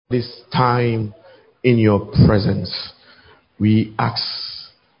this time in your presence, we ask,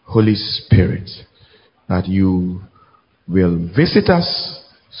 Holy Spirit, that you will visit us,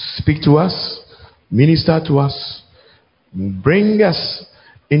 speak to us, minister to us, bring us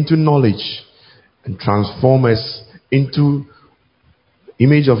into knowledge, and transform us into the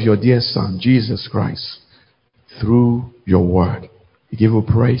image of your dear Son, Jesus Christ, through your word. We give you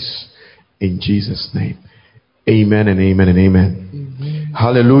praise in Jesus' name. Amen and amen and amen. Amen.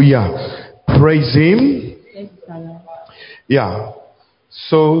 Hallelujah. Praise Him. Yeah.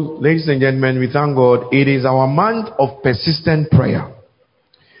 So, ladies and gentlemen, we thank God. It is our month of persistent prayer.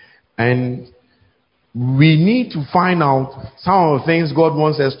 And we need to find out some of the things God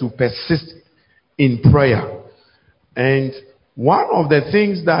wants us to persist in prayer. And one of the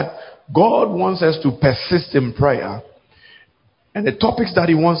things that God wants us to persist in prayer, and the topics that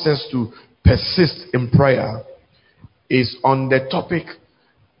He wants us to persist in prayer, is on the topic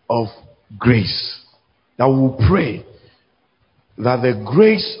of grace. That we will pray that the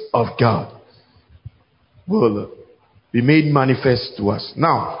grace of God will be made manifest to us.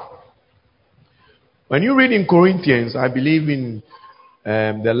 Now, when you read in Corinthians, I believe in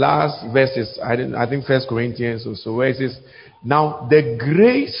the last verses, I think 1 Corinthians or so, where it says, now the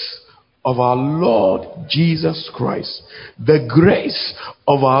grace of our Lord Jesus Christ, the grace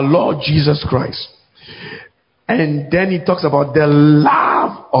of our Lord Jesus Christ. And then he talks about the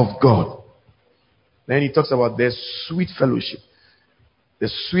love of God. Then he talks about the sweet fellowship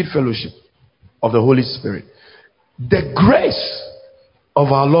of the Holy Spirit. The grace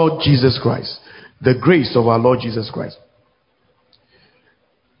of our Lord Jesus Christ. The grace of our Lord Jesus Christ.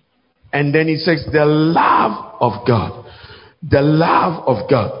 And then he says the love of God. The love of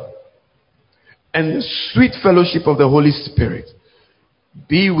God. And the sweet fellowship of the Holy Spirit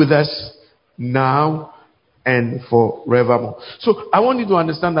be with us now and forevermore. So I want you to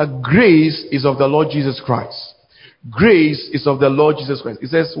understand that grace is of the Lord Jesus Christ. Grace is of the Lord Jesus Christ. It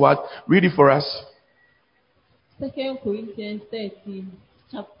says what? Read it for us. 2 Corinthians 13,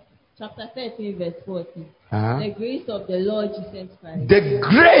 chapter 13, verse 14. The grace of the Lord Jesus Christ. The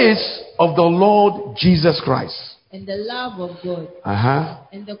grace of the Lord Jesus Christ. And the love of God.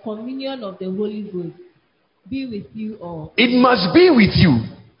 And the communion of the Holy Ghost be with you all. It must be with you.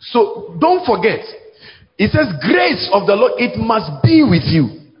 So don't forget. It says grace of the Lord. It must be with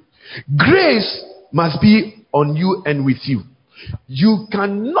you. Grace must be on you and with you. You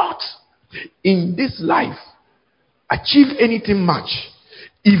cannot in this life achieve anything much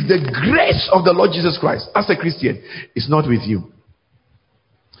if the grace of the Lord Jesus Christ as a Christian is not with you.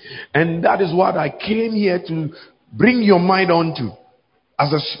 And that is what I came here to bring your mind on to,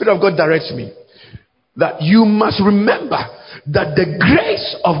 as the Spirit of God directs me, that you must remember that the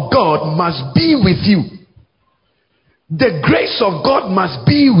grace of God must be with you. The grace of God must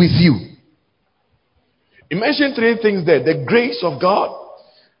be with you. He mentioned three things there: the grace of God,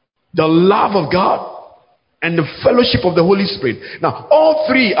 the love of God, and the fellowship of the Holy Spirit. Now, all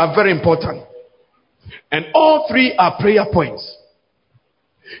three are very important. And all three are prayer points.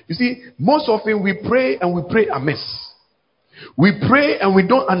 You see, most often we pray and we pray amiss. We pray and we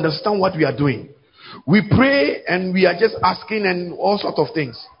don't understand what we are doing. We pray and we are just asking and all sorts of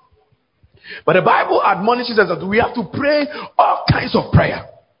things. But the Bible admonishes us that we have to pray all kinds of prayer.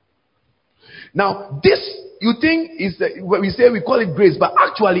 Now, this you think is what we say, we call it grace, but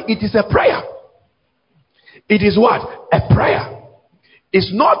actually it is a prayer. It is what? A prayer.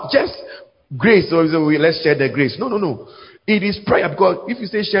 It's not just grace. So let's share the grace. No. It is prayer, because if you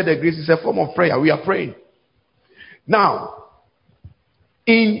say share the grace, it's a form of prayer. We are praying. Now,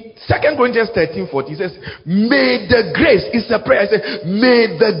 in 2 Corinthians 13:40, it says, may the grace, it's a prayer. It says,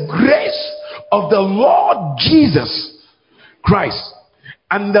 may the grace of the Lord Jesus Christ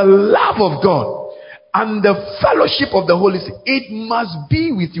and the love of God and the fellowship of the Holy Spirit, it must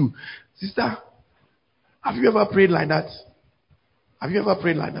be with you. Sister, have you ever prayed like that? Have you ever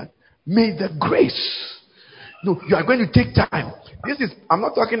prayed like that? May the grace. No, you are going to take time. I'm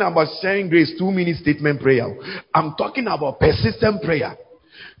not talking about sharing grace 2-minute statement prayer. I'm talking about persistent prayer.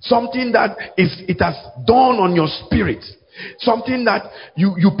 Something that it has dawned on your spirit. Something that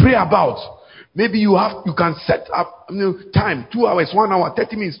you pray about. Maybe you can set up time, 2 hours, 1 hour,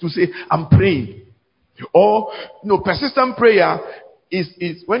 30 minutes to say, I'm praying. Or persistent prayer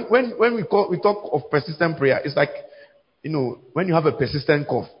is when we talk of persistent prayer, it's like when you have a persistent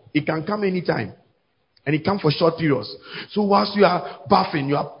cough, it can come anytime. And it comes for short periods. So whilst you are bathing,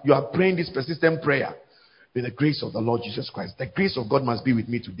 you are praying this persistent prayer. May the grace of the Lord Jesus Christ, the grace of God must be with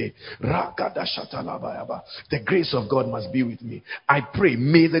me today. The grace of God must be with me. I pray,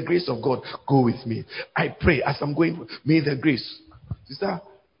 may the grace of God go with me. I pray as I'm going, may the grace. Sister,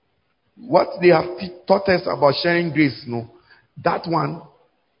 What they have taught us about sharing grace, no, that one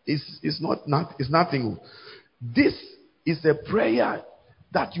is nothing. This is a prayer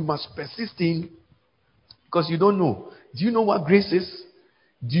that you must persist in, because you don't know. Do you know what grace is?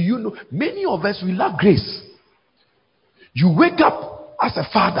 Do you know? Many of us, we lack grace. You wake up as a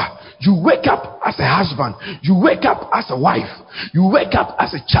father. You wake up as a husband. You wake up as a wife. You wake up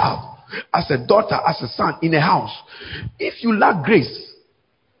as a child, as a daughter, as a son in a house. If you lack grace,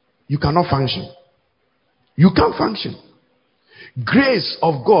 you cannot function. You can't function. Grace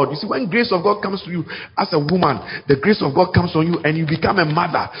of God. You see, when grace of God comes to you as a woman, the grace of God comes on you and you become a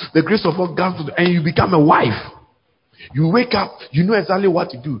mother. The grace of God comes to you and you become a wife. You wake up, you know exactly what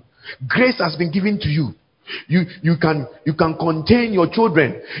to do. Grace has been given to you. You can contain your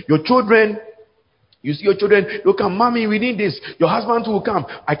children. Your children, you see your children, you come, mommy, we need this. Your husband will come,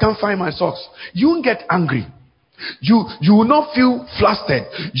 I can't find my socks. You won't get angry. You will not feel flustered.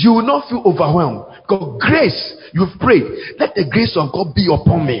 You will not feel overwhelmed. Because grace, you've prayed, let the grace of God be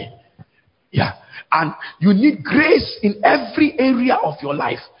upon me. Yeah. And you need grace in every area of your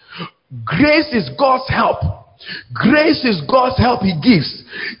life. Grace is God's help. Grace is God's help He gives.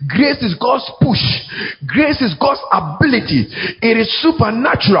 Grace is God's push. Grace is God's ability. It is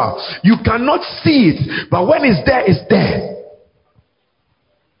supernatural. You cannot see it, but when it's there, it's there.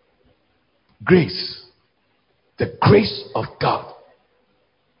 Grace. The grace of God.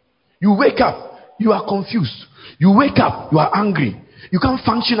 You wake up, you are confused. You wake up, you are angry. You can't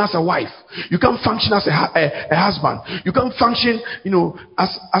function as a wife. You can't function as a husband. You can't function,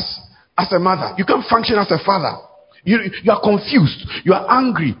 as a mother. You can't function as a father. You are confused. You are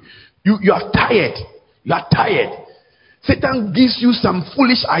angry. You are tired. You are tired. Satan gives you some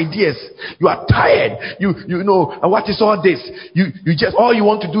foolish ideas. You are tired. You know, and what is all this? You just, all you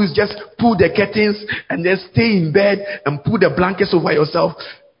want to do is just pull the curtains and then stay in bed and pull the blankets over yourself.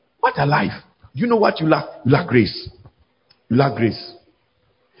 What a life. You know what you lack? You lack grace. You lack grace.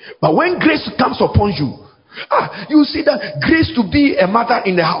 But when grace comes upon you, you see that grace to be a mother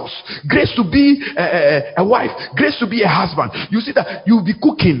in the house, grace to be a wife, grace to be a husband. You see that you'll be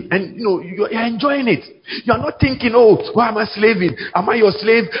cooking and you're enjoying it. You're not thinking, oh, why am I slaving? Am I your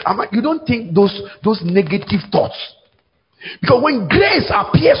slave? You don't think those negative thoughts. Because when grace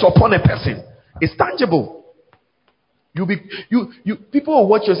appears upon a person, it's tangible. People will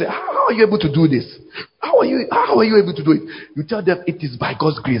watch you and say, how are you able to do this? How are you able to do it? You tell them it is by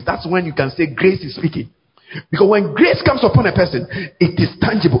God's grace. That's when you can say grace is speaking. Because when grace comes upon a person, it is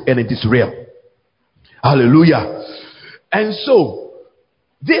tangible and it is real. Hallelujah. And so,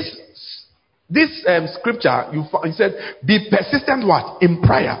 this scripture, you said, be persistent what? In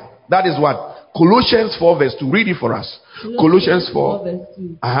prayer. That is what? Colossians 4 verse 2. Read it for us. Colossians 4 verse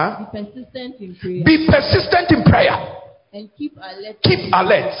 2. Uh-huh. Be persistent in prayer. Be persistent in prayer. And keep alert. Keep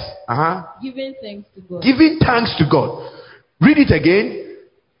alert. Uh-huh. Giving thanks to God. Giving thanks to God. Read it again.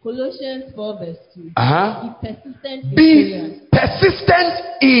 Colossians 4 verse 2. Uh-huh. Be persistent in prayer. Persistent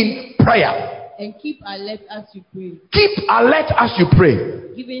in prayer. And keep alert as you pray. Keep alert as you pray.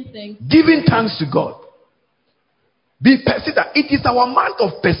 Giving thanks to God. Be persistent. It is our month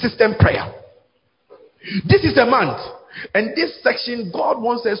of persistent prayer. This is a month. And this section, God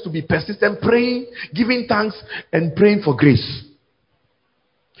wants us to be persistent, praying, giving thanks, and praying for grace.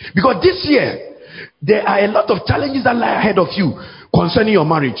 Because this year, there are a lot of challenges that lie ahead of you concerning your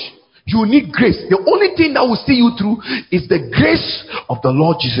marriage. You need grace. The only thing that will see you through is the grace of the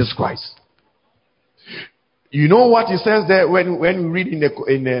Lord Jesus Christ. You know what he says there when we read in the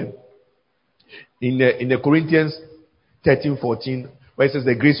Corinthians 13:14, where it says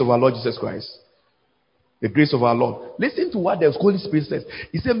the grace of our Lord Jesus Christ. The grace of our Lord. Listen to what the Holy Spirit says.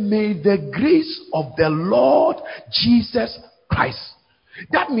 He said, may the grace of the Lord Jesus Christ.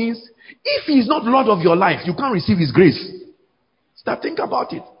 That means if he is not Lord of your life, you can't receive his grace. Start thinking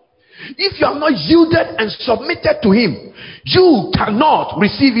about it. If you have not yielded and submitted to him, you cannot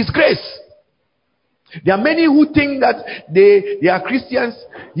receive his grace. There are many who think that they are Christians.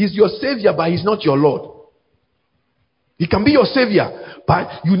 He's your savior, but he's not your Lord. He can be your savior,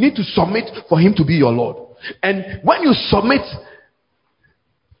 but you need to submit for him to be your Lord. And when you submit,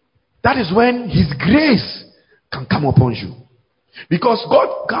 that is when his grace can come upon you. Because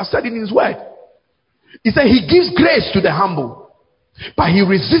God said in his word, he said he gives grace to the humble, but he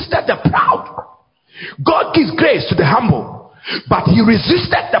resisted the proud. God gives grace to the humble, but he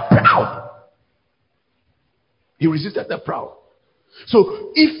resisted the proud. He resisted the proud.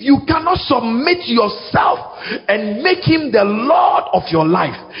 So if you cannot submit yourself and make him the Lord of your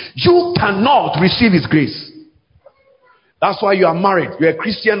life, you cannot receive his grace. That's why you are married. You're a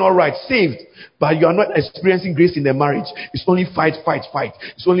Christian, all right, saved, but you are not experiencing grace in the marriage. It's only fight.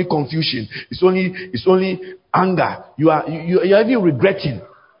 It's only confusion. It's only anger. You're even regretting.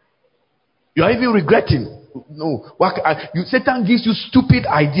 You are even regretting. No, Satan gives you stupid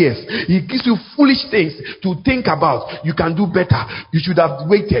ideas. He gives you foolish things to think about. You can do better. You should have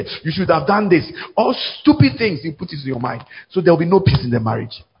waited. You should have done this. All stupid things he puts into your mind. So there will be no peace in the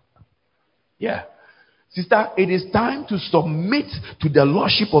marriage. Yeah. Sister, it is time to submit to the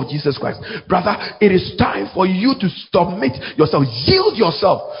Lordship of Jesus Christ. Brother, it is time for you to submit yourself. Yield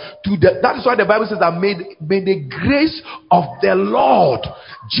yourself to that is why the Bible says that may the grace of the Lord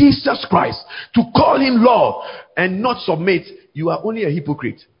Jesus Christ, to call him Lord and not submit, you are only a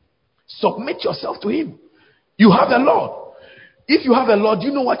hypocrite. Submit yourself to him. You have a Lord. If you have a Lord,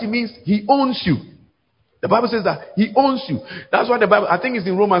 you know what it means? He owns you. The Bible says that he owns you. That's why the Bible, I think it's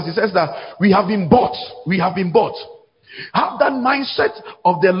in Romans, it says that we have been bought. We have been bought. Have that mindset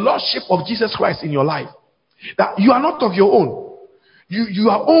of the Lordship of Jesus Christ in your life. That you are not of your own. You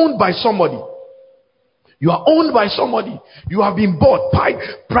are owned by somebody. You are owned by somebody. You have been bought.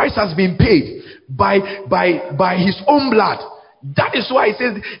 Price has been paid by his own blood. That is why it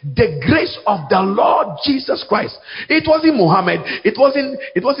says the grace of the Lord Jesus Christ. It wasn't Muhammad. It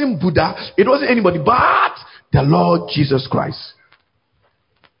wasn't Buddha. It wasn't anybody but the Lord Jesus Christ.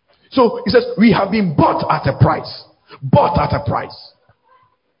 So it says we have been bought at a price. Bought at a price.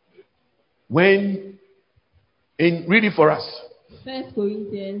 Read it for us. 1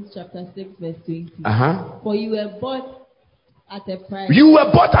 Corinthians chapter 6 verse 20. For you were bought at a price. You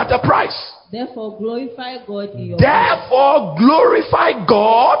were bought at a price. Therefore glorify God in your Therefore glorify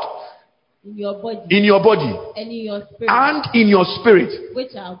God in your body. In your body. And in your spirit. And in your spirit.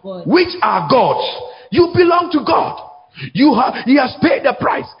 Which are God's. Which are God's. You belong to God. He has paid the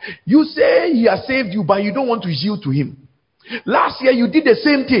price. You say he has saved you, but you don't want to yield to him. Last year you did the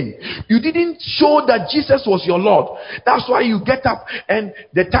same thing. You didn't show that Jesus was your Lord. That's why you get up and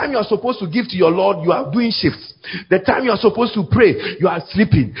the time you are supposed to give to your Lord, you are doing shifts. The time you are supposed to pray, you are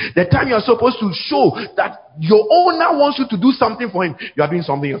sleeping. The time you are supposed to show that your owner wants you to do something for him, you are doing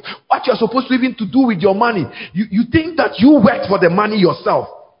something else. What you are supposed to even to do with your money, you think that you work for the money yourself.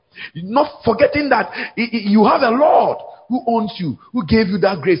 Not forgetting that you have a Lord who owns you, who gave you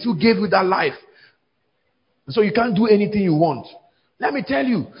that grace, who gave you that life. So you can't do anything you want. Let me tell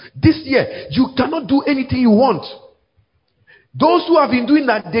you, this year, you cannot do anything you want. Those who have been doing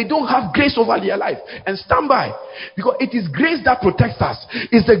that, they don't have grace over their life. And stand by. Because it is grace that protects us.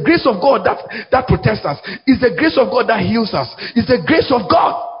 It's the grace of God that protects us. It's the grace of God that heals us. It's the grace of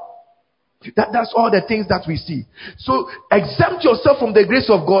God. That's all the things that we see. So exempt yourself from the grace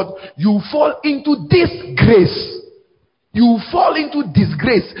of God. You fall into disgrace. You fall into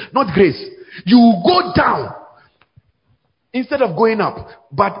disgrace, not grace. You go down instead of going up.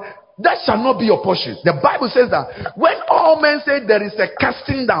 But that shall not be your portion. The Bible says that when all men say there is a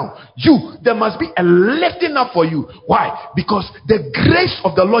casting down, there must be a lifting up for you. Why? Because the grace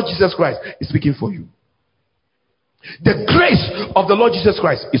of the Lord Jesus Christ is speaking for you. The grace of the Lord Jesus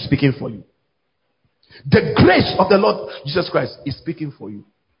Christ is speaking for you. The grace of the Lord Jesus Christ is speaking for you.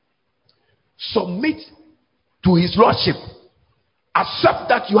 Submit to his lordship. Accept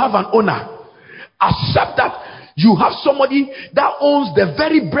that you have an owner. Accept that you have somebody that owns the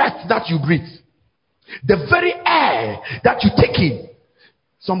very breath that you breathe. The very air that you take in.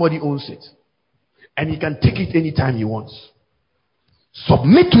 Somebody owns it. And he can take it anytime he wants.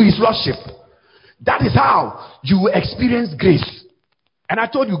 Submit to his lordship. That is how you will experience grace. And I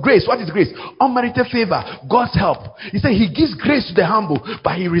told you, grace, what is grace? Unmerited favor, God's help. He said he gives grace to the humble,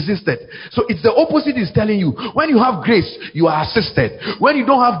 but he resisted. So it's the opposite he's telling you. When you have grace, you are assisted. When you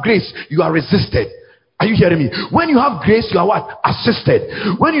don't have grace, you are resisted. Are you hearing me? When you have grace, you are what?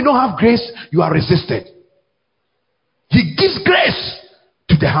 Assisted. When you don't have grace, you are resisted. He gives grace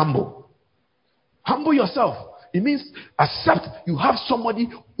to the humble. Humble yourself. It means accept you have somebody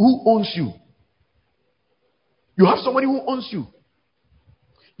who owns you. You have somebody who owns you.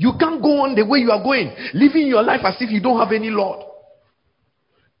 You can't go on the way you are going, living your life as if you don't have any Lord.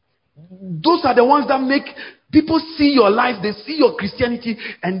 Those are the ones that make people see your life, they see your Christianity,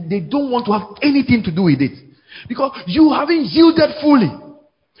 and they don't want to have anything to do with it. Because you haven't yielded fully.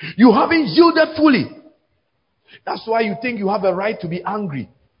 You haven't yielded fully. That's why you think you have a right to be angry.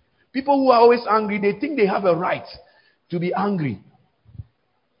 People who are always angry, they think they have a right to be angry.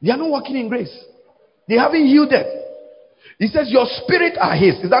 They are not walking in grace. They haven't yielded. He says your spirit are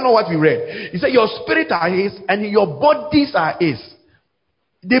his. Is that not what we read? He said your spirit are his and your bodies are his.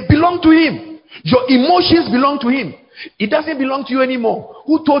 They belong to him. Your emotions belong to him. It doesn't belong to you anymore.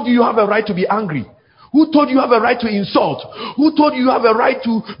 Who told you you have a right to be angry? Who told you have a right to insult? Who told you have a right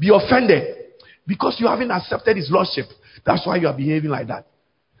to be offended? Because you haven't accepted his lordship. That's why you are behaving like that.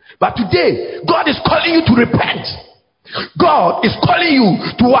 But today, God is calling you to repent. God is calling you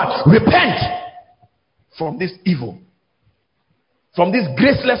to what? Repent from this evil. From this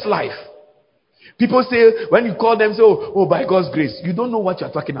graceless life. People say, when you call them, say, oh, by God's grace. You don't know what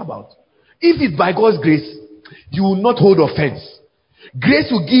you're talking about. If it's by God's grace, you will not hold offense.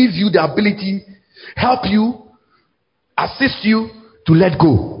 Grace will give you the ability, help you, assist you to let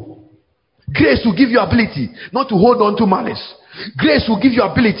go. Grace will give you ability not to hold on to malice. Grace will give you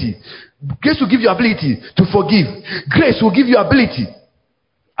ability. Grace will give you ability to forgive. Grace will give you ability.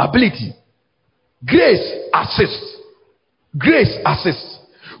 Grace assists. Grace assists.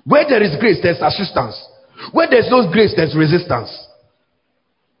 Where there is grace, there's assistance. Where there's no grace, there's resistance.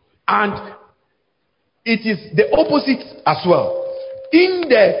 And it is the opposite as well. In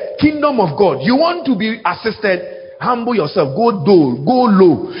the kingdom of God, you want to be assisted, humble yourself, go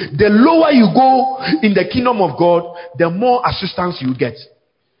low. The lower you go in the kingdom of God, the more assistance you get.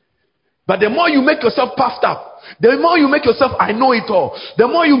 But the more you make yourself puffed up, the more you make yourself, I know it all, the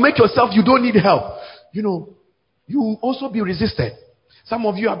more you make yourself, you don't need help. You will also be resisted. Some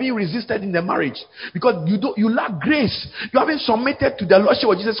of you are being resisted in the marriage because you lack grace. You haven't submitted to the lordship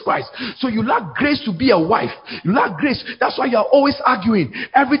of Jesus Christ. So you lack grace to be a wife. You lack grace. That's why you are always arguing.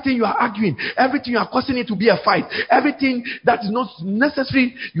 Everything you are arguing, everything you are causing it to be a fight, everything that is not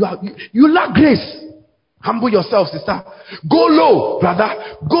necessary, you lack grace. Humble yourself, sister. Go low,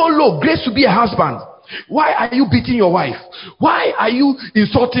 brother. Go low. Grace to be a husband. Why are you beating your wife? Why are you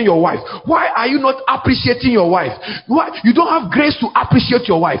insulting your wife? Why are you not appreciating your wife? Why? You don't have grace to appreciate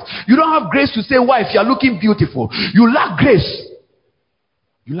your wife. You don't have grace to say, wife, you are looking beautiful. You lack grace.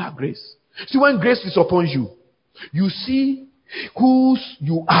 You lack grace. See, when grace is upon you, you see who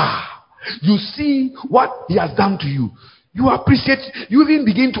you are. You see what he has done to you. You appreciate, you even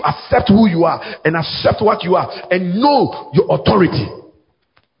begin to accept who you are and accept what you are and know your authority.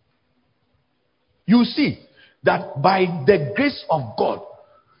 You see that by the grace of God,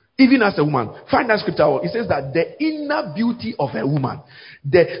 even as a woman, find that scripture. It says that the inner beauty of a woman,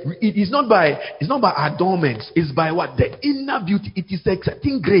 it is not by adornments. It's by what? The inner beauty. It is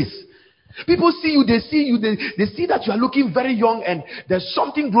accepting grace. People see you, they see that you are looking very young and there's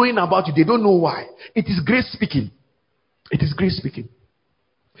something growing about you. They don't know why. It is grace speaking. It is grace speaking.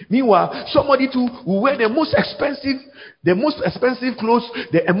 Meanwhile, somebody too will wear the most expensive clothes,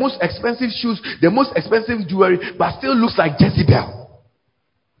 the most expensive shoes, the most expensive jewelry, but still looks like Jezebel.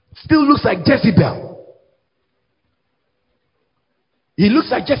 Still looks like Jezebel. He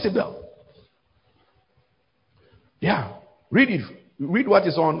looks like Jezebel. Yeah. Read it. Read what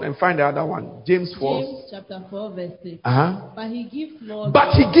is on and find the other one. James 4. James chapter 4 verse 6. But he gives more.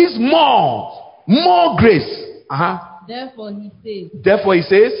 But he gives more grace. Therefore he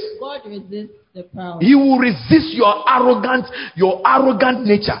says, God resists the proud. He will resist your arrogant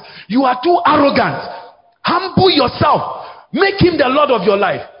nature. You are too arrogant. Humble yourself. Make him the Lord of your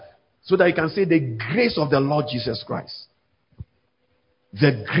life. So that you can say the grace of the Lord Jesus Christ.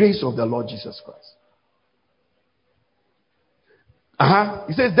 The grace of the Lord Jesus Christ.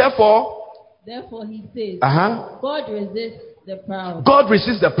 He says, therefore he says, God resists the proud. God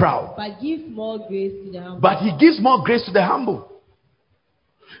resists the proud. But gives more grace to the humble. But he gives more grace to the humble.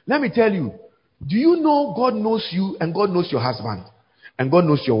 Let me tell you, do you know God knows you and God knows your husband and God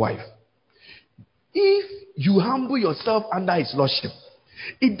knows your wife? If you humble yourself under his lordship,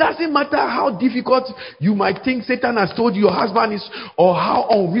 it doesn't matter how difficult you might think Satan has told you your husband is or how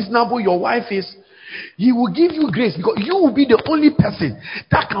unreasonable your wife is. He will give you grace because you will be the only person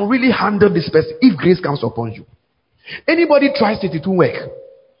that can really handle this person if grace comes upon you. Anybody tries it, it won't work.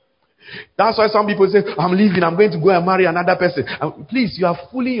 That's why some people say, I'm leaving, I'm going to go and marry another person. Please, you are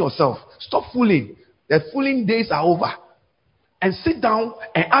fooling yourself. Stop fooling. The fooling days are over. And sit down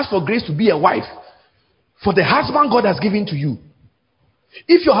and ask for grace to be a wife for the husband God has given to you.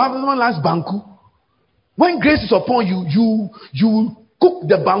 If your husband likes banku, when grace is upon you, you cook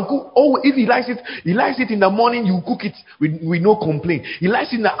the banku. Oh, if he likes it in the morning, you cook it with no complaint. He likes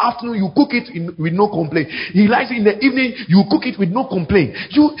it in the afternoon, you cook it with no complaint. He likes it in the evening, you cook it with no complaint.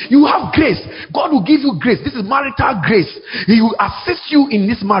 You have grace. God will give you grace. This is marital grace. He will assist you in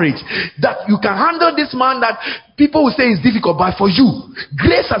this marriage. That you can handle this man that people will say is difficult, but for you,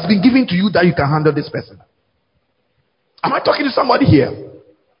 grace has been given to you that you can handle this person. Am I talking to somebody here?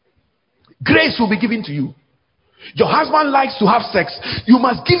 Grace will be given to you. Your husband likes to have sex. You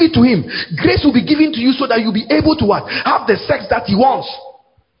must give it to him. Grace will be given to you so that you'll be able to what? Have the sex that he wants.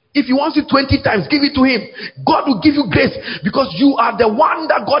 If he wants it 20 times, give it to him. God will give you grace because you are the one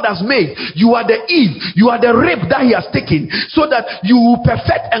that God has made. You are the Eve. You are the rib that he has taken so that you will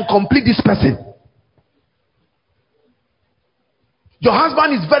perfect and complete this person. Your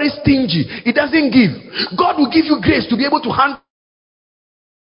husband is very stingy. He doesn't give. God will give you grace to be able to handle.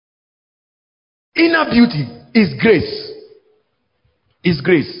 Inner beauty is grace. Is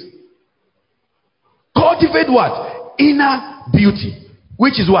grace. Cultivate what? Inner beauty.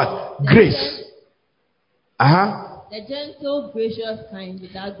 Which is what? Grace. The gentle, gracious kind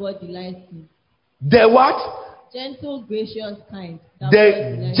that God delights in. The what? Gentle, gracious kind.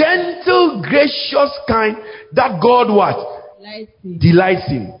 The gentle, gracious kind that God what? Delights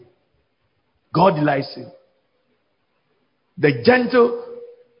in. God delights in. The gentle,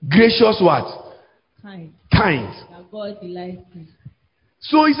 gracious what? Kind. That God delights in.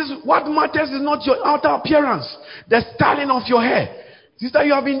 So he says, what matters is not your outer appearance, the styling of your hair. Sister,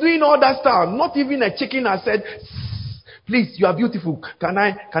 you have been doing all that stuff. Not even a chicken has said, please, you are beautiful. Can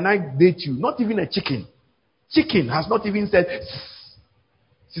I date you? Not even a chicken. Chicken has not even said,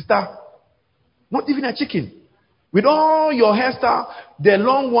 sister, not even a chicken. With all your hairstyle, the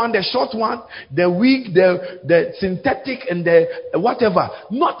long one, the short one, the wig, the synthetic, and the whatever.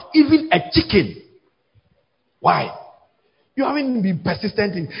 Not even a chicken. Why? You haven't been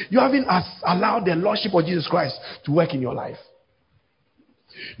persistent in. You haven't allowed the Lordship of Jesus Christ to work in your life.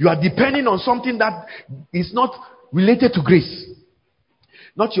 You are depending on something that is not related to grace.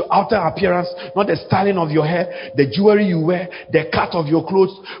 Not your outer appearance, not the styling of your hair, the jewelry you wear, the cut of your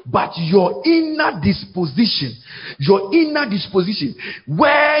clothes, but your inner disposition. Your inner disposition,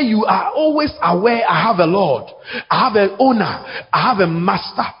 where you are always aware, I have a Lord, I have an owner, I have a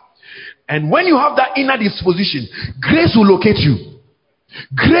master. And when you have that inner disposition, grace will locate you.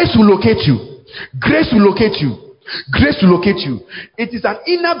 Grace will locate you. Grace will locate you. Grace will locate you. It is an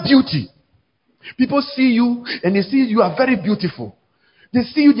inner beauty. People see you and they see you are very beautiful. They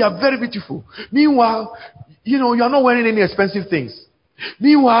see you, they are very beautiful. Meanwhile, you are not wearing any expensive things.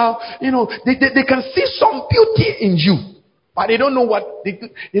 Meanwhile, they can see some beauty in you. But they don't know what,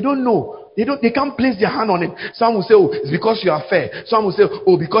 they don't know. They can't place their hand on it. Some will say, oh, it's because you are fair. Some will say,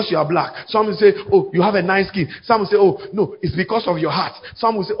 oh, because you are black. Some will say, oh, you have a nice skin. Some will say, oh, no, it's because of your heart.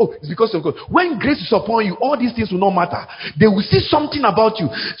 Some will say, oh, it's because of God. When grace is upon you, all these things will not matter. They will see something about you.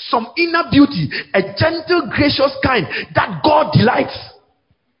 Some inner beauty, a gentle, gracious kind that God delights.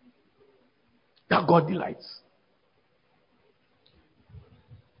 That God delights.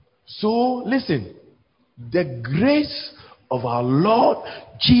 So, listen. The grace of our Lord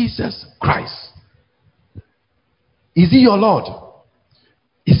Jesus Christ. Is he your Lord?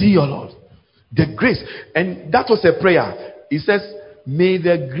 Is he your Lord? The grace. And that was a prayer. It says, may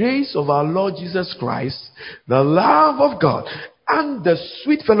the grace of our Lord Jesus Christ, the love of God, and the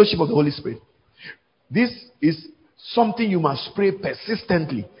sweet fellowship of the Holy Spirit. This is something you must pray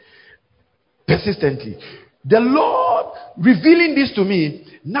persistently. Persistently. The Lord revealing this to me.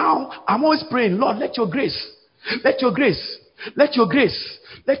 Now I'm always praying, Lord, let your grace. Let your grace. Let your grace.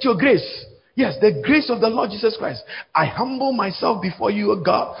 Let your grace. Yes, the grace of the Lord Jesus Christ. I humble myself before you, O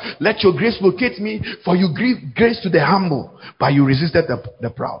God. Let your grace locate me, for you give grace to the humble, but you resisted the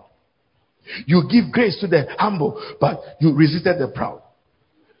proud. You give grace to the humble, but you resisted the proud.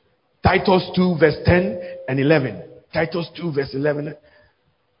 Titus 2 verse 10 and 11. Titus 2 verse 11,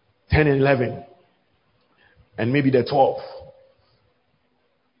 10 and 11. And maybe the 12.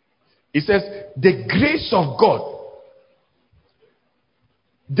 It says, the grace of God.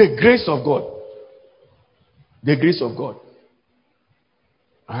 The grace of God. The grace of God.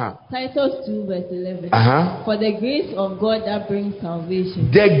 Titus 2 verse 11. For the grace of God that brings salvation.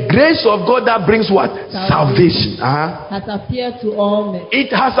 The grace of God that brings what? Salvation. Has appeared to all men.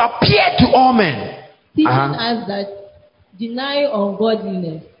 It has appeared to all men. Teaching us that deny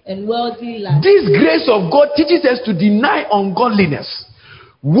ungodliness and worldly lust. This grace of God teaches us to deny ungodliness,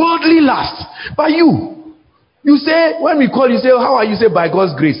 worldly lust. But you say, when we call you, say, how are you? Say, by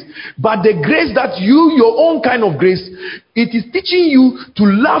God's grace. But the grace that your own kind of grace, it is teaching you to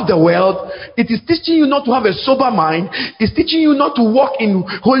love the world. It is teaching you not to have a sober mind. It's teaching you not to walk in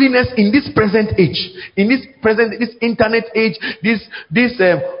holiness in this present age. In this internet age, this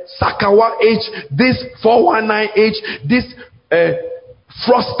Sakawa age, this 419 age, this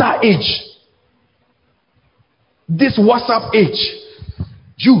Froster age, this WhatsApp age.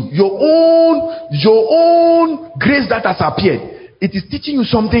 Your own grace that has appeared, it is teaching you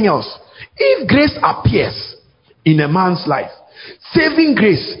something else. If grace appears in a man's life, Saving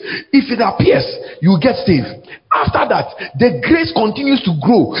grace. If it appears, you get saved. After that, the grace continues to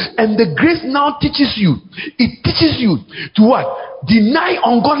grow, and the grace now teaches you. It teaches you to what? Deny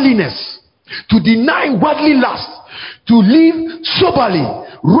ungodliness, to deny worldly lust, to live soberly,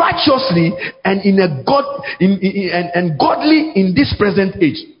 righteously, and godly in this present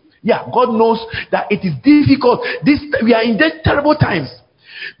age. Yeah, God knows that it is difficult. We are in these terrible times.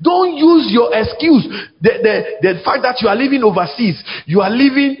 Don't use your excuse, the fact that you are living overseas. You are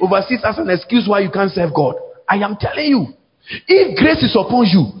living overseas as an excuse why you can't serve God. I am telling you, if grace is upon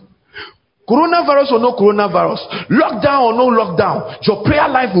you, coronavirus or no coronavirus, lockdown or no lockdown, your prayer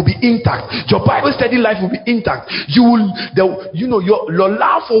life will be intact. Your Bible study life will be intact. Your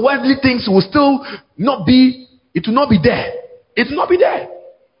love for worldly things will still not be. It will not be there. It will not be there.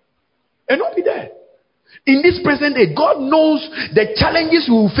 It will not be there. In this present age, God knows the challenges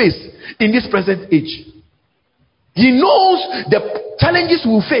we will face in this present age. He knows the challenges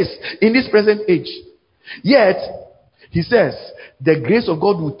we will face in this present age. Yet, He says, the grace of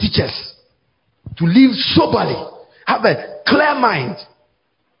God will teach us to live soberly, have a clear mind,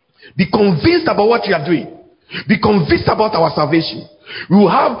 be convinced about what we are doing, be convinced about our salvation. We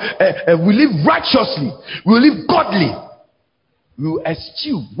will we live righteously, we will live godly, we will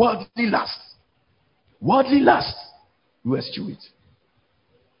eschew worldly lust. Worldly lust, we will eschew it.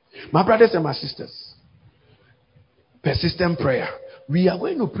 My brothers and my sisters, persistent prayer. We are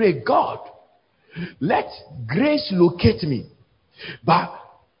going to pray, God, let grace locate me. But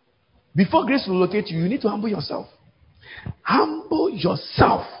before grace will locate you, you need to humble yourself. Humble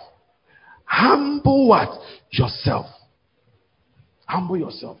yourself. Humble what? Yourself. Humble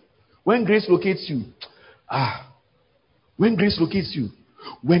yourself. When grace locates you,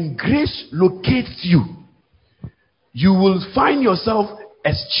 when grace locates you, you will find yourself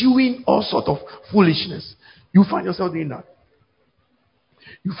eschewing all sort of foolishness. You find yourself doing that.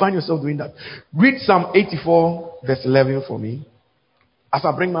 You find yourself doing that. Read Psalm 84, verse 11 for me, as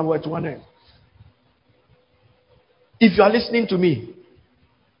I bring my word to an end. If you are listening to me,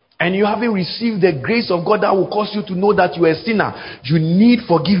 and you haven't received the grace of God that will cause you to know that you are a sinner, you need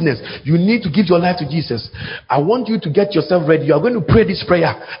forgiveness, you need to give your life to Jesus, I want you to get yourself ready. You are going to pray this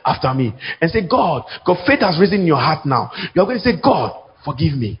prayer after me and say, God, faith has risen in your heart now. You are going to say, God,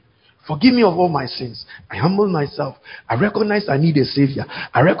 forgive me. Forgive me of all my sins. I humble myself. I recognize I need a savior.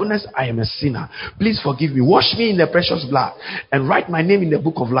 I recognize I am a sinner. Please forgive me. Wash me in the precious blood and write my name in the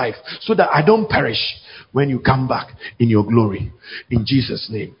book of life so that I don't perish when you come back in your glory. In Jesus'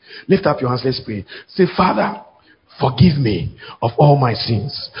 name. Lift up your hands. Let's pray. Say, Father, forgive me of all my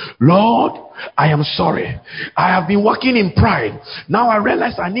sins. Lord, I am sorry. I have been walking in pride. Now I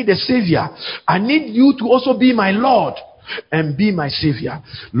realize I need a savior. I need you to also be my Lord and be my savior.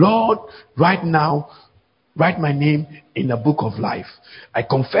 Lord, right now, write my name in the book of life. I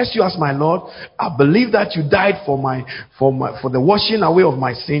confess you as my Lord. I believe that you died for the washing away of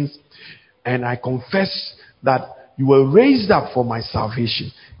my sins. And I confess that you were raised up for my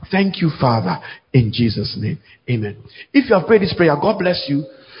salvation. Thank you, Father, in Jesus' name. Amen. If you have prayed this prayer, God bless you.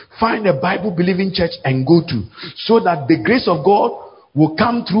 Find a Bible-believing church and go to, so that the grace of God will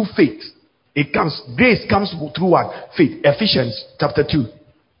come through faith. Grace comes through what? Faith. Ephesians chapter 2.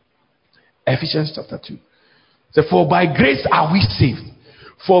 Ephesians chapter 2. So, for by grace are we saved.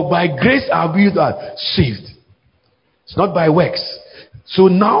 For by grace are we saved. It's not by works. So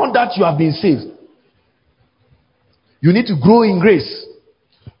now that you have been saved, you need to grow in grace.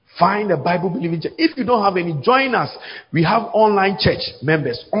 Find a Bible-believing church. If you don't have any, join us. We have online church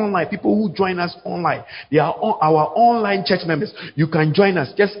members. Online. People who join us online. They are our online church members. You can join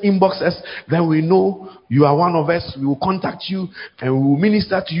us. Just inbox us. Then we know you are one of us. We will contact you and we will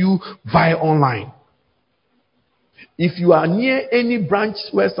minister to you via online. If you are near any branch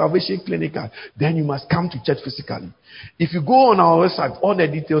where Salvation Clinic are, then you must come to church physically. If you go on our website, all the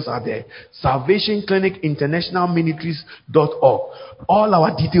details are there. Salvation Clinic International Ministries.org. All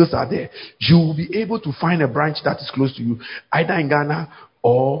our details are there. You will be able to find a branch that is close to you, either in Ghana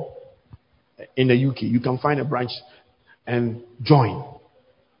or in the UK. You can find a branch and join.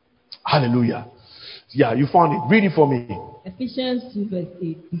 Hallelujah. Yeah, you found it. Read it for me. Ephesians 2 verse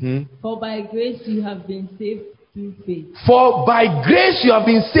 8. Mm-hmm. For by grace you have been saved through faith. For by grace you have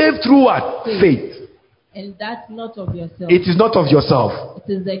been saved through what? Faith. And that's not of yourself. It is not of yourself.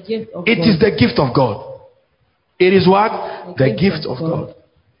 It is the gift of God. It is the gift of God. It is what? The gift of God.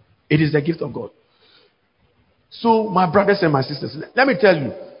 It is the gift of God. So, my brothers and my sisters, let me tell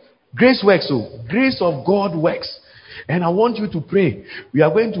you, grace works. So, grace of God works. And I want you to pray. We are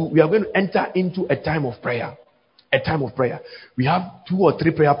going to enter into a time of prayer. A time of prayer. We have 2 or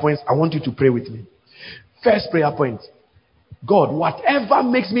 3 prayer points. I want you to pray with me. First prayer point. God, whatever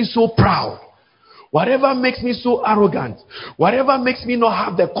makes me so proud, whatever makes me so arrogant, whatever makes me not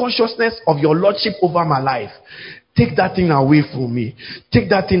have the consciousness of your lordship over my life, take that thing away from me. Take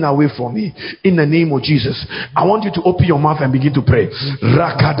that thing away from me. In the name of Jesus. I want you to open your mouth and begin to pray.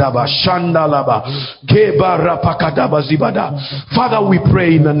 Rakadaba Shandalaba Keba Rapakadaba Zibada. Father, we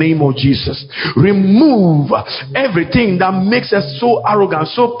pray in the name of Jesus. Remove everything that makes us so arrogant,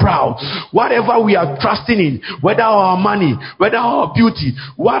 so proud. Whatever we are trusting in, whether our money, whether our beauty,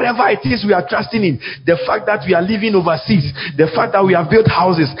 whatever it is we are trusting in, the fact that we are living overseas, the fact that we have built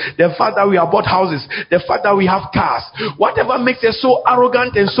houses, the fact that we have bought houses, the fact that we have cars, whatever makes us so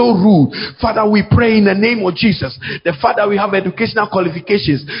arrogant and so rude, Father, we pray in the name of Jesus. The fact that we have educational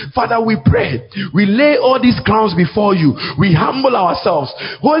qualifications, Father, we pray, we lay all these crowns before you, we humble ourselves.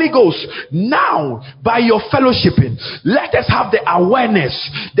 Holy Ghost, now by your fellowshipping, let us have the awareness,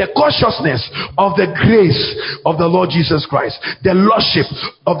 the consciousness of the grace of the Lord Jesus Christ, the lordship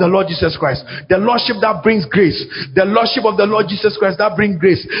of the Lord Jesus Christ, the lordship that brings grace, the lordship of the Lord Jesus Christ that brings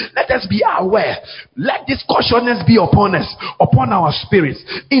grace. Let us be aware. Let this consciousness be upon us, upon our spirits,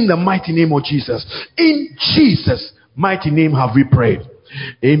 in the mighty name of Jesus. In Jesus' mighty name have we prayed.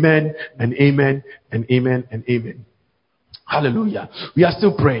 Amen and amen and amen and amen. Hallelujah. We are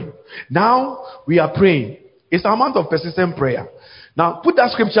still praying. Now we are praying. It's an amount of persistent prayer. Now put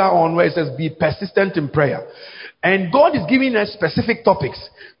that scripture on where it says be persistent in prayer. And God is giving us specific topics.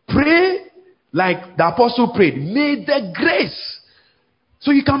 Pray like the apostle prayed. May the grace.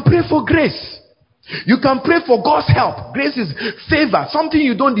 So you can pray for grace. You can pray for God's help. Grace is favor. Something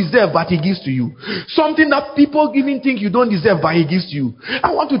you don't deserve, but He gives to you. Something that people even think you don't deserve, but He gives to you.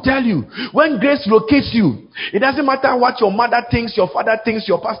 I want to tell you, when grace locates you, it doesn't matter what your mother thinks, your father thinks,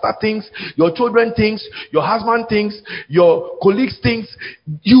 your pastor thinks, your children thinks, your husband thinks, your colleagues thinks.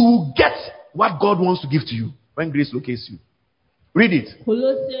 You get what God wants to give to you when grace locates you. Read it.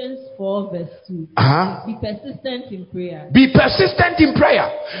 Colossians 4 verse 2. Be persistent in prayer. Be persistent in prayer.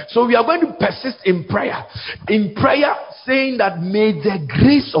 So we are going to persist in prayer. In prayer, saying that may the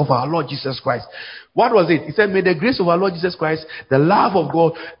grace of our Lord Jesus Christ. What was it? He said, may the grace of our Lord Jesus Christ, the love of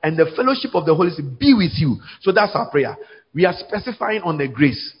God, and the fellowship of the Holy Spirit be with you. So that's our prayer. We are specifying on the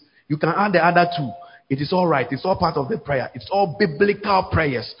grace. You can add the other two. It is all right. It's all part of the prayer. It's all biblical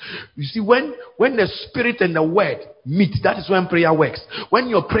prayers. You see, when the Spirit and the Word meet, that is when prayer works. When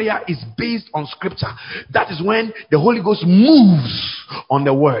your prayer is based on Scripture, that is when the Holy Ghost moves on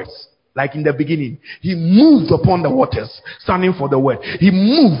the words. Like in the beginning, He moved upon the waters, standing for the Word. He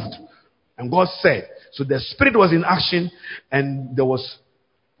moved, and God said. So the Spirit was in action, and there was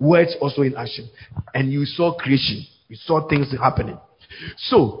words also in action. And you saw creation. You saw things happening.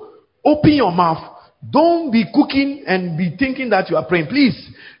 So, open your mouth. Don't be cooking and be thinking that you are praying.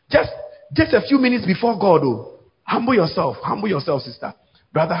 Please, just a few minutes before God. Oh, humble yourself. Humble yourself, sister.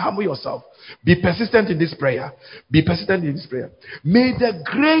 Brother, humble yourself. Be persistent in this prayer. Be persistent in this prayer. May the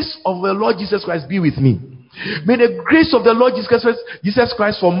grace of the Lord Jesus Christ be with me. May the grace of the Lord Jesus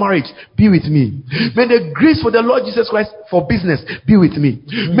Christ for marriage be with me. May the grace for the Lord Jesus Christ for business be with me.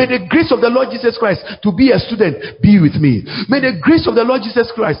 May the grace of the Lord Jesus Christ to be a student be with me. May the grace of the Lord Jesus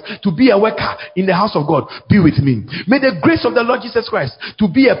Christ to be a worker in the house of God be with me. May the grace of the Lord Jesus Christ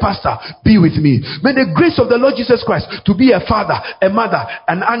to be a pastor be with me. May the grace of the Lord Jesus Christ to be a father, a mother,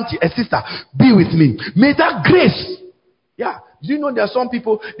 an auntie, a sister be with me. May that grace, do you know there are some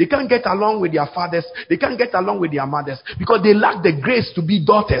people, they can't get along with their fathers, they can't get along with their mothers because they lack the grace to be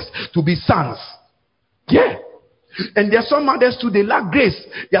daughters, to be sons. Yeah. And there are some mothers too, they lack grace.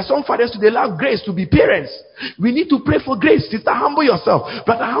 There are some fathers too, they lack grace to be parents. We need to pray for grace. Sister, humble yourself.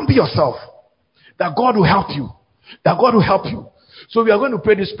 Brother, humble yourself. That God will help you. That God will help you. So we are going to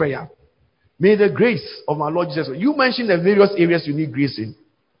pray this prayer. May the grace of our Lord Jesus Christ. You mentioned the various areas you need grace in.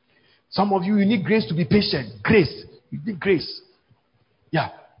 Some of you need grace to be patient. Grace. You need grace. Yeah.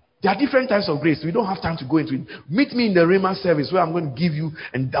 There are different types of grace. We don't have time to go into it. Meet me in the Rhema service where I'm going to give you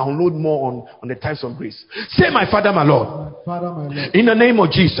and download more on the types of grace. Say, my Father, my Lord. My Father, my Lord. In the name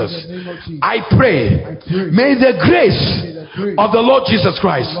of Jesus. I pray. May the grace of the Lord Jesus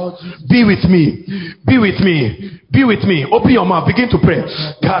Christ be with me. Be with me. Be with me. Open your mouth. Begin to pray.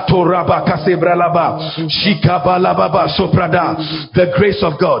 The grace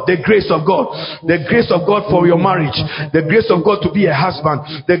of God. The grace of God. The grace of God for your marriage. The grace of God to be a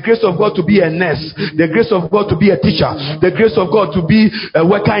husband. The grace of God to be a nurse. The grace of God to be a teacher. The grace of God to be a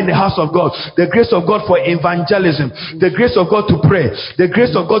worker in the house of God. The grace of God for evangelism. The grace of God to pray. The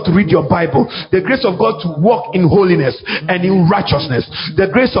grace of God to read your Bible. The grace of God to walk in holiness and in righteousness. The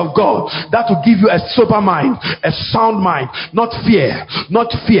grace of God that will give you a sober mind, a sound mind, not fear,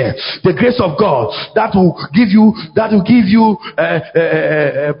 not fear. The grace of God that will give you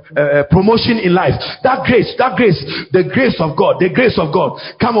promotion in life. That grace, the grace of God, the grace of God.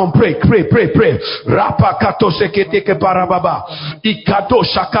 Come on, pray.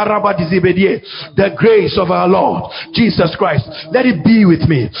 The grace of our Lord Jesus Christ, let it be with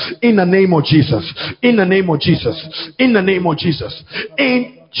me in the name of Jesus. In the name of Jesus. In the name of Jesus.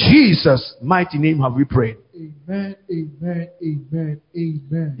 In Jesus' mighty name have we prayed. Amen.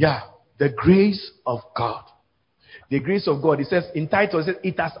 Yeah, the grace of God. The grace of God. It says in Titus,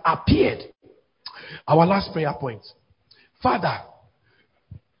 it has appeared. Our last prayer point. Father,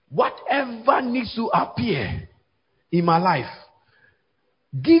 whatever needs to appear in my life,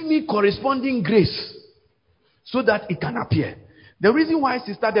 give me corresponding grace so that it can appear. The reason why,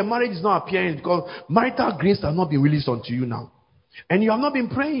 sister, the marriage is not appearing is because marital grace has not been released unto you now. And you have not been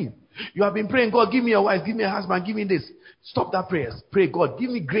praying. You have been praying, God, give me a wife, give me a husband, give me this. Stop that prayers. Pray, God,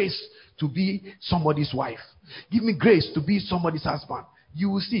 give me grace to be somebody's wife. Give me grace to be somebody's husband. You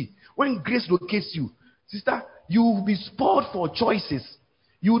will see. When grace locates you, sister, you will be spoiled for choices.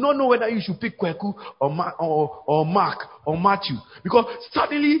 You will not know whether you should pick Kweku or Mark or Matthew. Because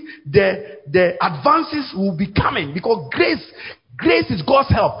suddenly the advances will be coming. Because grace is God's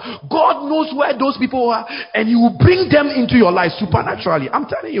help. God knows where those people are and He will bring them into your life supernaturally. I'm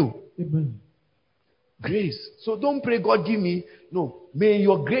telling you. Amen. Grace. So don't pray, God, give me. No. May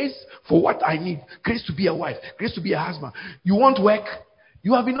your grace for what I need. Grace to be a wife. Grace to be a husband. You want work?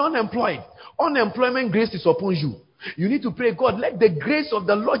 You have been unemployed. Unemployment grace is upon you. You need to pray, God, let the grace of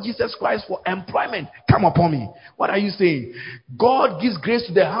the Lord Jesus Christ for employment come upon me. What are you saying? God gives grace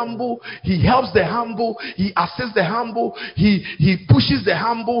to the humble. He helps the humble. He assists the humble. He pushes the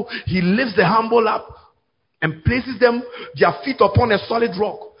humble. He lifts the humble up and places them, their feet upon a solid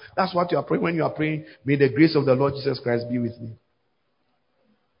rock. That's what you are praying when you are praying. May the grace of the Lord Jesus Christ be with me.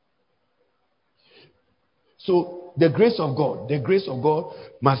 So, the grace of God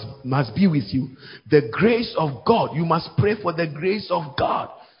must be with you. The grace of God, you must pray for the grace of God.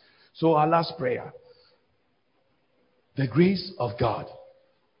 So our last prayer. The grace of God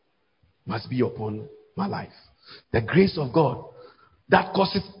must be upon my life. The grace of God that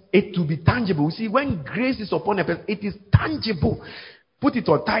causes it to be tangible. You see, when grace is upon a person, it is tangible. Put it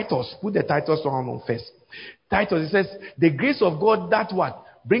on Titus. Put the Titus on first. Titus, it says, the grace of God that what?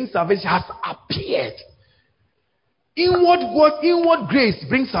 Brings salvation has appeared. Inward grace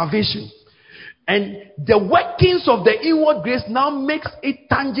brings salvation. And the workings of the inward grace now makes it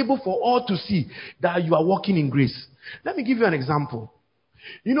tangible for all to see that you are walking in grace. Let me give you an example.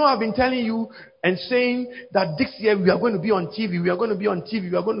 You know, I've been telling you and saying that this year we are going to be on TV. We are going to be on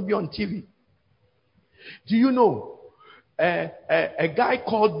TV. We are going to be on TV. Do you know, a guy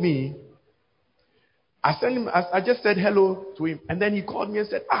called me. I sent him. I just said hello to him. And then he called me and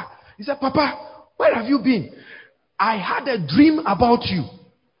said, he said, Papa, where have you been? I had a dream about you.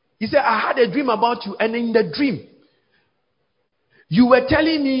 He said, I had a dream about you. And in the dream, you were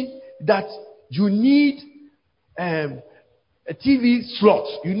telling me that you need a TV slot.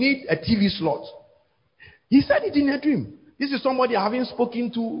 You need a TV slot. He said it in a dream. This is somebody I haven't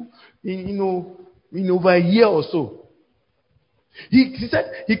spoken to in over a year or so. He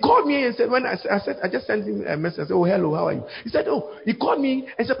said, he called me and said, when I just sent him a message. I said, oh, hello, how are you? He said, he called me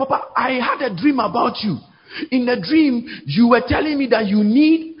and said, Papa, I had a dream about you. In the dream, you were telling me that you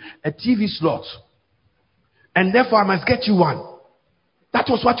need a TV slot. And therefore, I must get you one. That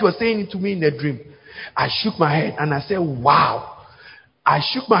was what you were saying to me in the dream. I shook my head and I said, wow. I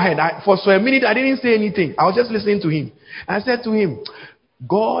shook my head. For a minute, I didn't say anything. I was just listening to him. And I said to him,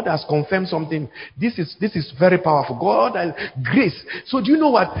 God has confirmed something. This is very powerful. God has grace. So do you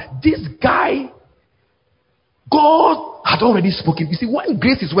know what? This guy, God had already spoken. You see, when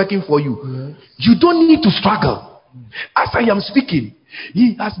grace is working for you, you don't need to struggle. As I am speaking,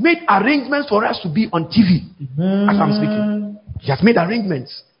 He has made arrangements for us to be on TV. As I'm speaking, He has made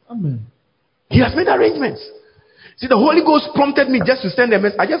arrangements. Amen. He has made arrangements. See, the Holy Ghost prompted me just to send a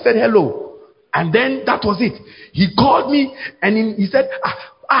message. I just said hello. And then that was it. He called me and he said,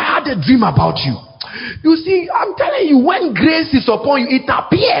 I had a dream about you. You see, I'm telling you, when grace is upon you, it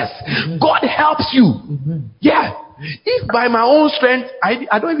appears. Amen. God helps you. Amen. Yeah. If by my own strength,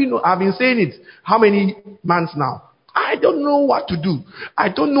 I don't even know, I've been saying it how many months now. I don't know what to do. I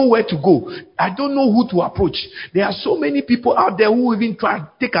don't know where to go. I don't know who to approach. There are so many people out there who even try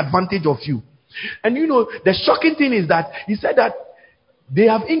to take advantage of you. And you know, the shocking thing is that he said that they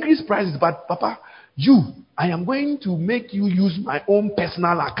have increased prices, but Papa, I am going to make you use my own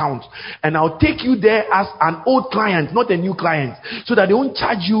personal account, and I'll take you there as an old client, not a new client, so that they won't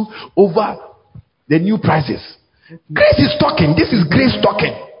charge you over the new prices. Grace is talking. This is grace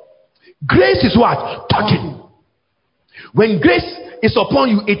talking. Grace is what? Talking. When grace is upon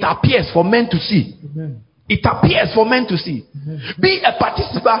you, it appears for men to see. Amen. It appears for men to see. Amen. Be a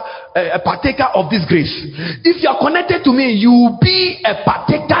partaker of this grace. Amen. If you are connected to me, you will be a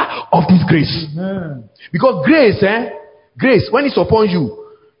partaker of this grace. Amen. Because grace, when it's upon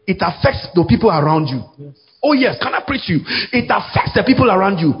you, it affects the people around you. Yes. Oh yes, can I preach you? It affects the people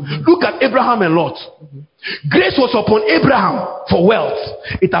around you. Mm-hmm. Look at Abraham and Lot. Mm-hmm. Grace was upon Abraham for wealth.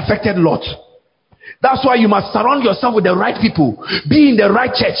 It affected Lot. That's why you must surround yourself with the right people. Be in the right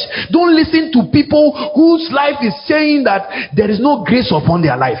church. Don't listen to people whose life is saying that there is no grace upon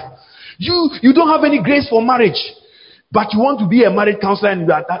their life. You don't have any grace for marriage, but you want to be a marriage counselor and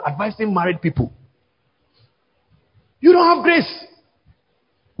you are advising married people. You don't have grace.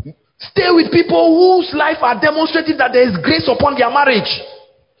 Stay with people whose life are demonstrating that there is grace upon their marriage.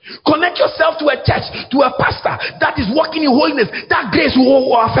 Connect yourself to a church, to a pastor that is walking in holiness. That grace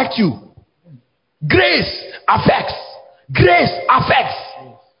will affect you. Grace affects. Grace affects.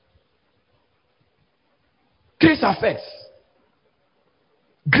 Grace affects.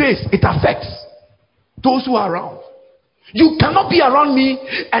 Grace, it affects those who are around. You cannot be around me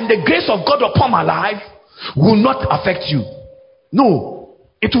and the grace of God upon my life will not affect you. No,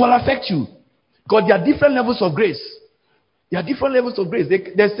 it will affect you. Because there are different levels of grace. There are different levels of grace.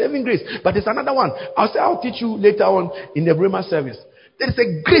 There's saving grace, but there's another one. I'll teach you later on in the Bremer service. There is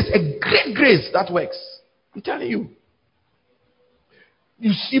a grace, a great grace that works. I'm telling you.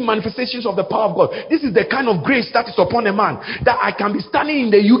 You see manifestations of the power of God. This is the kind of grace that is upon a man, that I can be standing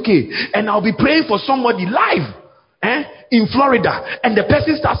in the UK and I'll be praying for somebody live in Florida, and the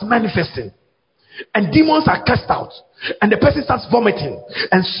person starts manifesting. And demons are cast out. And the person starts vomiting.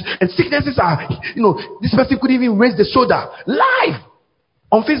 And sicknesses are, this person couldn't even raise the shoulder. Live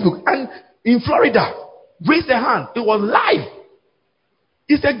on Facebook. And in Florida, raise their hand. It was live.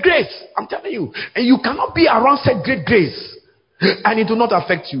 It's a grace. I'm telling you. And you cannot be around such great grace and it will not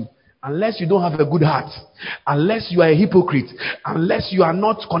affect you. Unless you don't have a good heart. Unless you are a hypocrite. Unless you are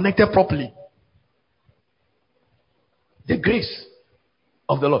not connected properly. The grace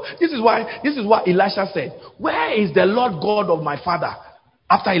of the Lord. This is what Elisha said. Where is the Lord God of my father?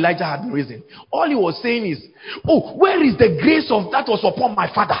 After Elijah had been risen. All he was saying is, where is the grace of that was upon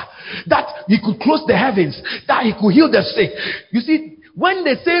my father? That he could close the heavens. That he could heal the sick. You see, when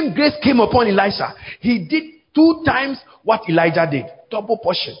the same grace came upon Elisha, he did 2 times what Elijah did. Double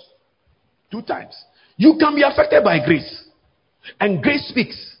portion. 2 times. You can be affected by grace. And grace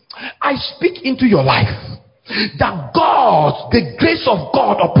speaks. I speak into your life. That God, the grace of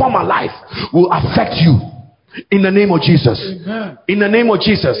God upon my life will affect you. In the name of Jesus. Amen. In the name of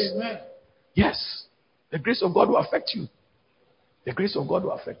Jesus. Amen. Yes. The grace of God will affect you. The grace of God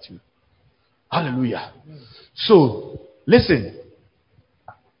will affect you. Hallelujah. Amen. So, listen.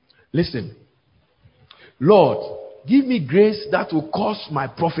 Lord, give me grace that will cause my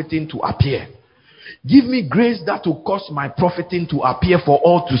profiting to appear. Give me grace that will cause my profiting to appear for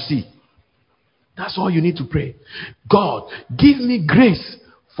all to see. That's all you need to pray. God, give me grace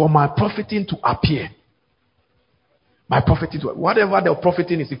for my profiting to appear. My profiting to, whatever the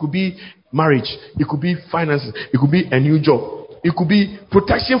profiting is, it could be marriage, it could be finances, it could be a new job, it could be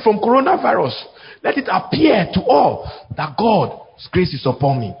protection from coronavirus. Let it appear to all that God's grace is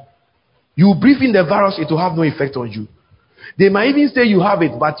upon me. You breathe in the virus, it will have no effect on you. They might even say you have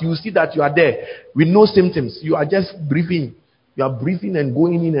it, but you see that you are there with no symptoms. You are just breathing. You are breathing and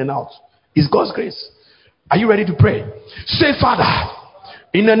going in and out. It's God's grace. Are you ready to pray? Say, Father,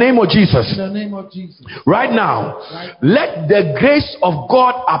 in the name of Jesus. In the name of Jesus. Right now, let the grace of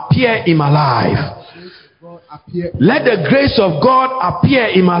God appear in my life. Let the grace of God appear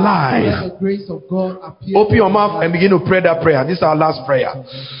in my life. Let the grace of God appear. Open your mouth and begin to pray that prayer. This is our last prayer.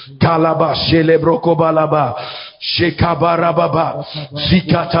 Kalaba shelebroko balaba shekabarababa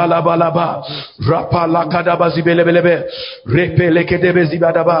zikatalabalaba rapalakadaba zibelebelebe repelekedebe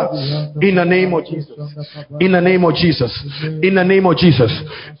zibadaba. In the name of Jesus. In the name of Jesus. In the name of Jesus.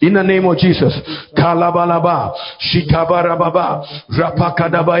 In the name of Jesus. Kalabalaba shikabarababa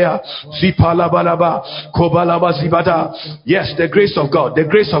rapakadabaya zipalabalaba kobalaba zibada. Yes, the grace of God. The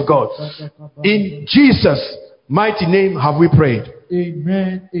grace of God. In Jesus' mighty name have we prayed.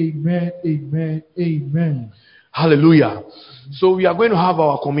 Amen, amen, amen, amen. Hallelujah. So we are going to have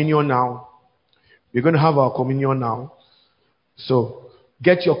our communion now. We're going to have our communion now. So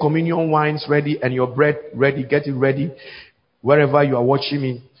get your communion wines ready and your bread ready. Get it ready. Wherever you are watching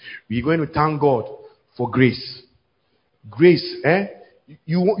me, we're going to thank God for grace. Grace, eh?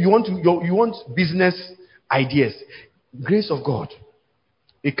 You want business ideas. Grace of God.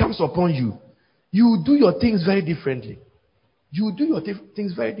 It comes upon you. You do your things very differently. You do your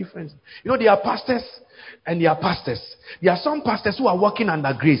things very differently. You know, there are pastors and there are pastors. There are some pastors who are working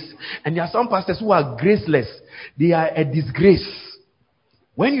under grace, and there are some pastors who are graceless. They are a disgrace.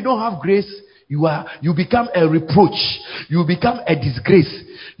 When you don't have grace, you become a reproach. You become a disgrace.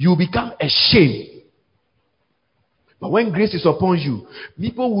 You become a shame. But when grace is upon you,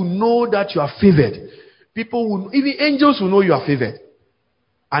 people will know that you are favored. Even angels will know you are favored.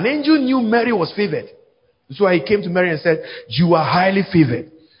 An angel knew Mary was favored. So he came to Mary and said, "You are highly favored.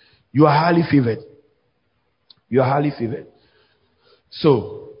 You are highly favored. You are highly favored."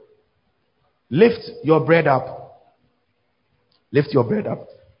 So, lift your bread up. Lift your bread up.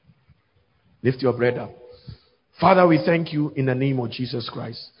 Lift your bread up. Father, we thank you in the name of Jesus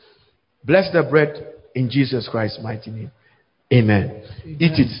Christ. Bless the bread in Jesus Christ's mighty name. Amen.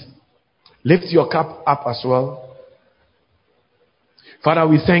 Eat it. Lift your cup up as well. Father,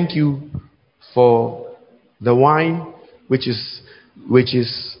 we thank you for the wine, which is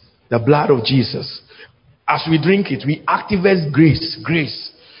the blood of Jesus. As we drink it, we activate grace,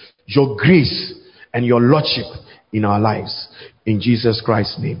 your grace and your lordship in our lives. In Jesus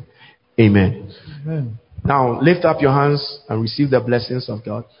Christ's name. Amen. Amen. Now, lift up your hands and receive the blessings of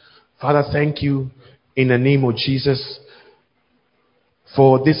God. Father, thank you in the name of Jesus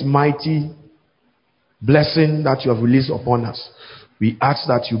for this mighty blessing that you have released upon us. We ask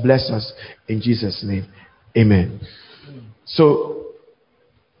that you bless us in Jesus' name. Amen. So,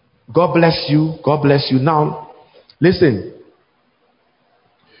 God bless you. God bless you. Now, listen.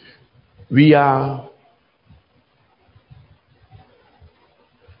 We are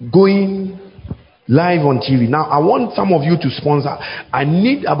going live on TV. Now, I want some of you to sponsor. I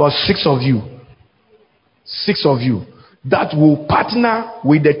need about 6 of you. 6 of you that will partner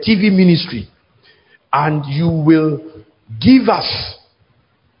with the TV ministry. And you will give us,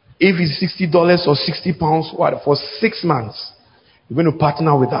 if it's $60 or £60, for 6 months. You're going to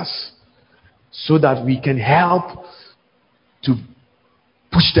partner with us so that we can help to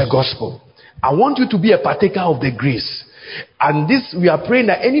push the gospel. I want you to be a partaker of the grace. And this, we are praying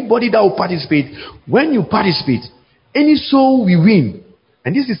that anybody that will participate, when you participate, any soul we win,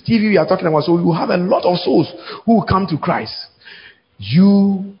 and this is TV we are talking about, so we will have a lot of souls who will come to Christ.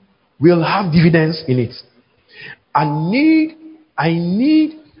 You will have dividends in it. I need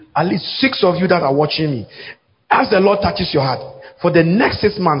at least 6 of you that are watching me. As the Lord touches your heart, for the next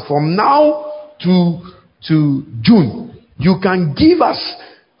 6 months, from now to June, you can give us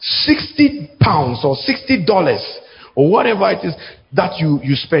 £60 or $60 or whatever it is that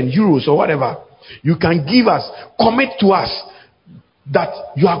you spend, euros or whatever. You can give us, commit to us that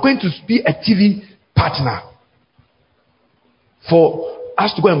you are going to be a TV partner for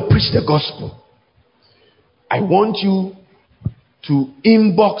us to go and preach the gospel. I want you to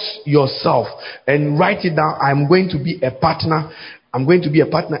inbox yourself and write it down. I'm going to be a partner. I'm going to be a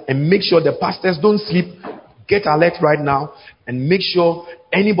partner, and make sure the pastors don't sleep. Get alert right now and make sure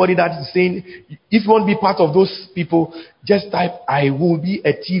anybody that is saying, if you want to be part of those people, just type, "I will be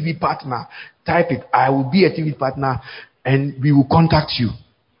a TV partner." Type it, "I will be a TV partner," and we will contact you.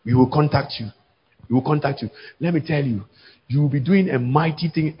 We will contact you. We will contact you. Let me tell you, you will be doing a mighty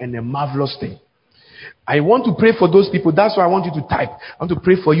thing and a marvelous thing. I want to pray for those people. That's why I want you to type. I want to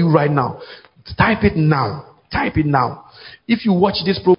pray for you right now. Type it now. Type it now. If you watch this program,